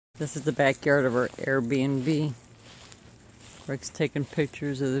This is the backyard of our Airbnb. Rick's taking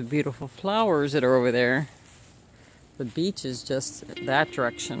pictures of the beautiful flowers that are over there. The beach is just that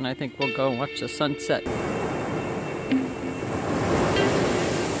direction. I think we'll go watch the sunset.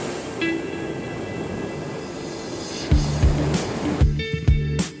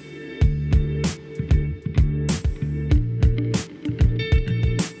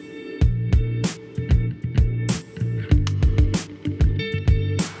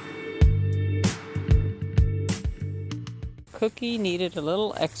 Cookie needed a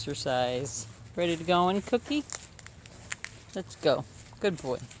little exercise. Ready to go in, Cookie? Let's go. Good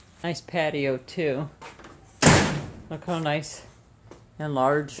boy. Nice patio too. Look how nice and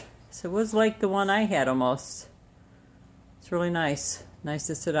large. So it was like the one I had almost. It's really nice. Nice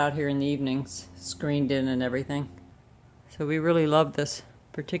to sit out here in the evenings, screened in and everything. So we really love this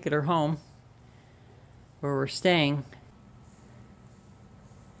particular home where we're staying.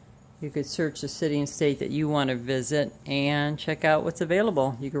 You could search the city and state that you want to visit and check out what's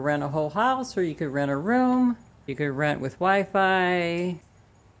available. You could rent a whole house, or you could rent a room. You could rent with Wi-Fi.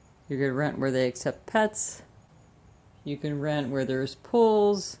 You could rent where they accept pets. You can rent where there's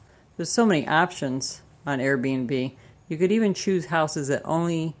pools. There's so many options on Airbnb. You could even choose houses that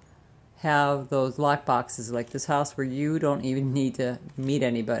only have those lock boxes, like this house where you don't even need to meet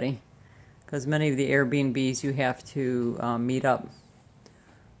anybody. Because many of the Airbnbs you have to meet up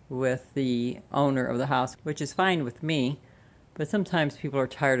with the owner of the house, which is fine with me, but sometimes people are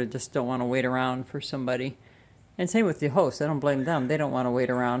tired and just don't want to wait around for somebody. And same with the host. I don't blame them. They don't want to wait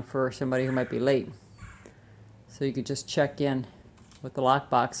around for somebody who might be late. So you could just check in with the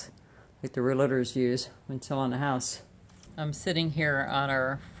lockbox like the realtors use when selling a house. I'm sitting here on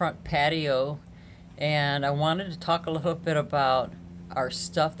our front patio, and I wanted to talk a little bit about our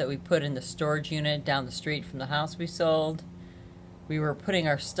stuff that we put in the storage unit down the street from the house we sold. We were putting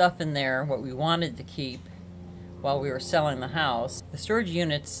our stuff in there, what we wanted to keep, while we were selling the house. The storage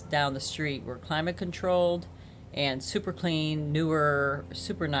units down the street were climate controlled and super clean, newer,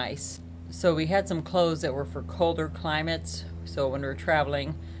 super nice. So we had some clothes that were for colder climates, so when we were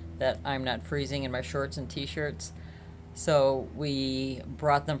traveling, that I'm not freezing in my shorts and t-shirts. So we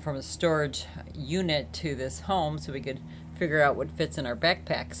brought them from a storage unit to this home so we could figure out what fits in our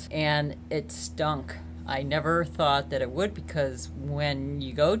backpacks. And it stunk. I never thought that it would, because when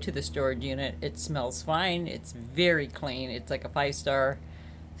you go to the storage unit, it smells fine. It's very clean. It's like a 5-star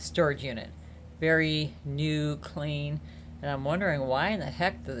storage unit. Very new, clean. And I'm wondering, why in the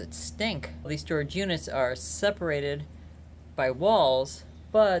heck does it stink? These storage units are separated by walls,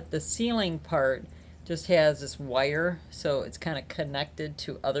 but the ceiling part just has this wire, so it's kind of connected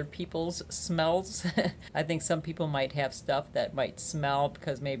to other people's smells. I think some people might have stuff that might smell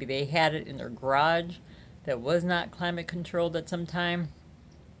because maybe they had it in their garage that was not climate controlled at some time.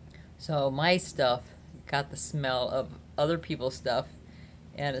 So my stuff got the smell of other people's stuff,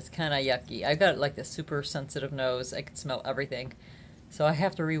 and it's kind of yucky. I got like the super sensitive nose. I can smell everything. So I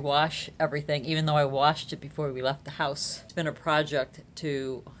have to rewash everything, even though I washed it before we left the house. It's been a project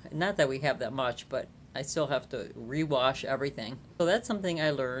to, not that we have that much, but I still have to rewash everything. So that's something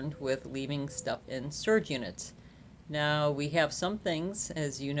I learned with leaving stuff in storage units. Now we have some things,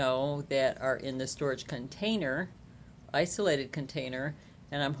 as you know, that are in the storage container, isolated container,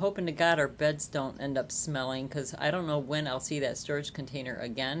 and I'm hoping to God our beds don't end up smelling, because I don't know when I'll see that storage container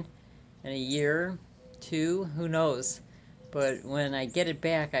again. In a year, 2, who knows. But when I get it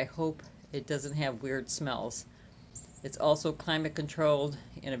back, I hope it doesn't have weird smells. It's also climate controlled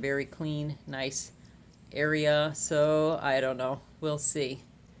in a very clean, nice area, so I don't know. We'll see.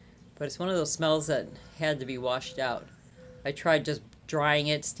 But it's one of those smells that had to be washed out. I tried just drying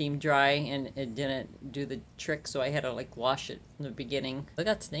it, steam dry, and it didn't do the trick, so I had to like wash it from the beginning. It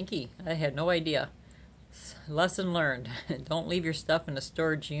got stinky. I had no idea. Lesson learned. Don't leave your stuff in a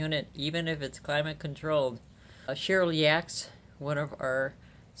storage unit, even if it's climate controlled. Cheryl Yaks, one of our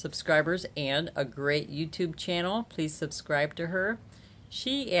subscribers and a great YouTube channel. Please subscribe to her.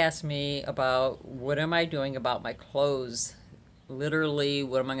 She asked me about what am I doing about my clothes. Literally,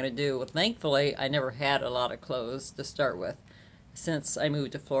 what am I going to do? Well, thankfully, I never had a lot of clothes to start with since I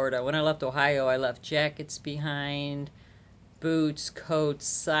moved to Florida. When I left Ohio, I left jackets behind, boots, coats,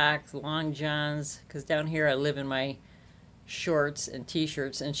 socks, long johns, because down here I live in my shorts and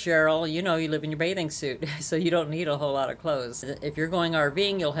t-shirts. And Cheryl, you know you live in your bathing suit, so you don't need a whole lot of clothes. If you're going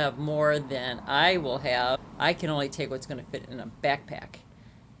RVing, you'll have more than I will have. I can only take what's going to fit in a backpack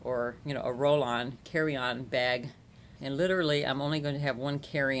or, you know, a roll-on, carry-on bag. And literally, I'm only going to have one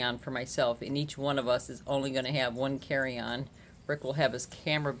carry-on for myself, and each one of us is only going to have one carry-on. Rick will have his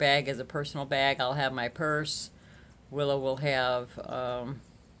camera bag as a personal bag. I'll have my purse. Willow will have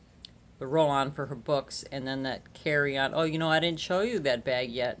the roll-on for her books, and then that carry-on. Oh, you know, I didn't show you that bag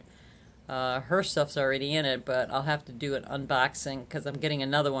yet. Her stuff's already in it, but I'll have to do an unboxing because I'm getting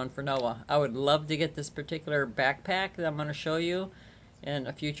another one for Noah. I would love to get this particular backpack that I'm going to show you in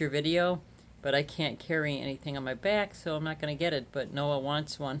a future video, but I can't carry anything on my back, so I'm not going to get it. But Noah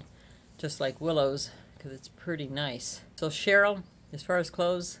wants one, just like Willow's, because it's pretty nice. So Cheryl, as far as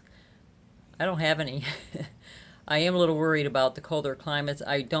clothes, I don't have any. I am a little worried about the colder climates.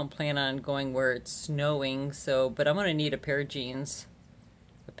 I don't plan on going where it's snowing, but I'm going to need a pair of jeans,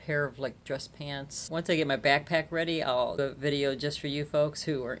 a pair of like dress pants. Once I get my backpack ready, I'll do a video just for you folks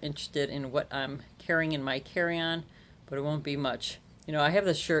who are interested in what I'm carrying in my carry-on, but it won't be much. You know, I have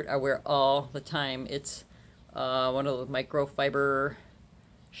this shirt I wear all the time. It's one of those microfiber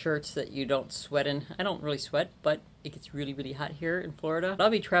shirts that you don't sweat in. I don't really sweat, but it gets really, really hot here in Florida. I'll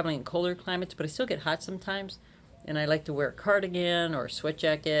be traveling in colder climates, but I still get hot sometimes, and I like to wear a cardigan or a sweat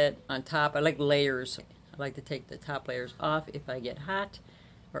jacket on top. I like layers. I like to take the top layers off if I get hot,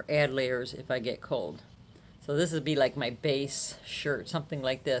 or add layers if I get cold. So this would be like my base shirt, something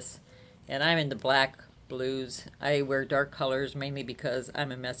like this. And I'm into black, blues. I wear dark colors mainly because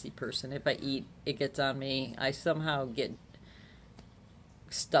I'm a messy person. If I eat, it gets on me. I somehow get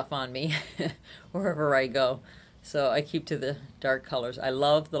stuff on me wherever I go. So I keep to the dark colors. I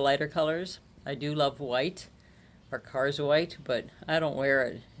love the lighter colors. I do love white. Our car's white, but I don't wear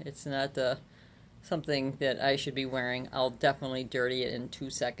it. It's not something that I should be wearing. I'll definitely dirty it in 2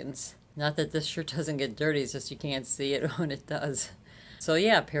 seconds. Not that this shirt doesn't get dirty, it's just you can't see it when it does. So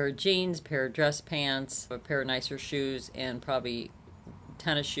yeah, a pair of jeans, pair of dress pants, a pair of nicer shoes, and probably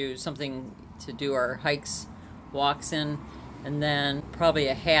tennis shoes, something to do our hikes, walks in, and then probably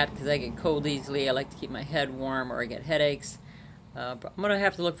a hat because I get cold easily. I like to keep my head warm or I get headaches. But I'm going to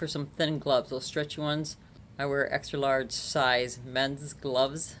have to look for some thin gloves, those stretchy ones. I wear extra large size men's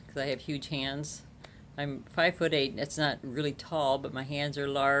gloves because I have huge hands. I'm 5'8". It's not really tall, but my hands are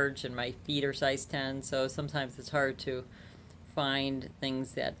large and my feet are size 10, so sometimes it's hard to find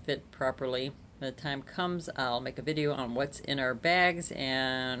things that fit properly. When the time comes, I'll make a video on what's in our bags,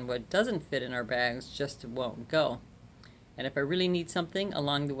 and what doesn't fit in our bags just won't go. And if I really need something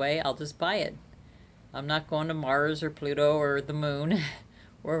along the way, I'll just buy it. I'm not going to Mars or Pluto or the moon.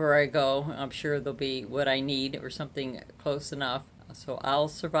 Wherever I go, I'm sure there'll be what I need or something close enough, so I'll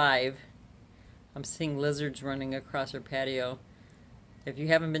survive. I'm seeing lizards running across our patio. If you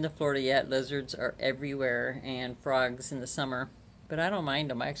haven't been to Florida yet, lizards are everywhere, and frogs in the summer. But I don't mind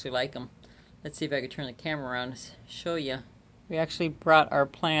them. I actually like them. Let's see if I can turn the camera around and show you. We actually brought our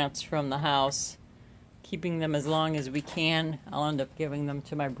plants from the house, keeping them as long as we can. I'll end up giving them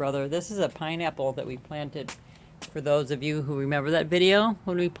to my brother. This is a pineapple that we planted. For those of you who remember that video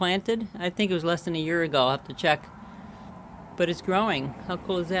when we planted, I think it was less than a year ago. I'll have to check. But it's growing. How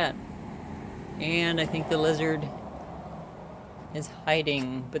cool is that? And I think the lizard is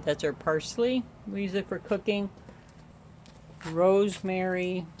hiding, but that's our parsley. We use it for cooking.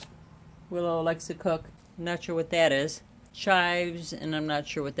 Rosemary. Willow likes to cook. I'm not sure what that is. Chives, and I'm not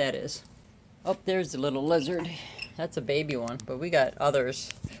sure what that is. Oh, there's the little lizard. That's a baby one, but we got others.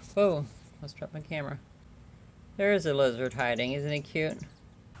 Whoa, let's drop my camera. There's a lizard hiding. Isn't it cute?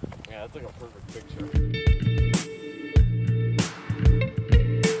 Yeah, that's like a perfect picture.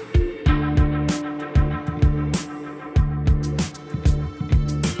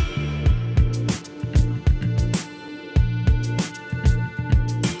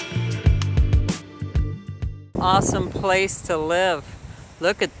 Awesome place to live.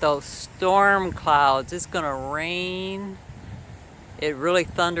 Look at those storm clouds. It's gonna rain. It really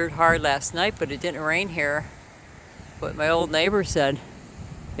thundered hard last night, but it didn't rain here. What my old neighbor said,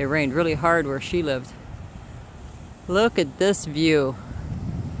 it rained really hard where she lived. Look at this view.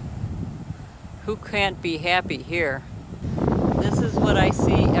 Who can't be happy here? This is what I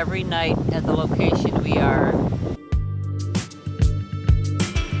see every night at the location we are.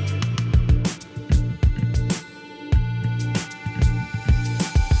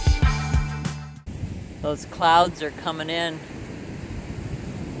 Those clouds are coming in.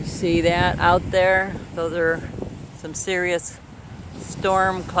 You see that out there? Those are some serious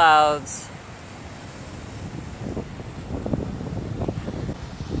storm clouds.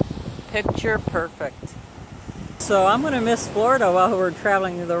 Picture perfect. So I'm going to miss Florida while we're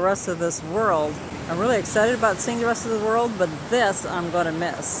traveling to the rest of this world. I'm really excited about seeing the rest of the world, but this I'm going to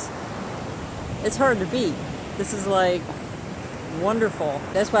miss. It's hard to beat. This is like wonderful.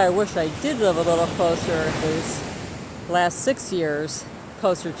 That's why I wish I did live a little closer these last 6 years,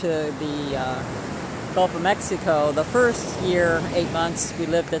 closer to the Gulf of Mexico. The first year, 8 months, we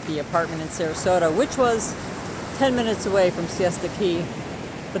lived at the apartment in Sarasota, which was 10 minutes away from Siesta Key.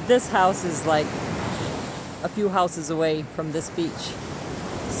 But this house is like a few houses away from this beach.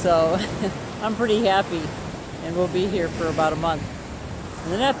 So I'm pretty happy, and we'll be here for about a month.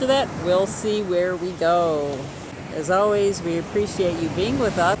 And then after that, we'll see where we go. As always, we appreciate you being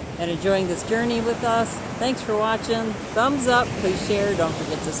with us and enjoying this journey with us. Thanks for watching. Thumbs up, please share, don't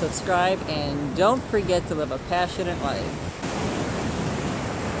forget to subscribe, and don't forget to live a passionate life.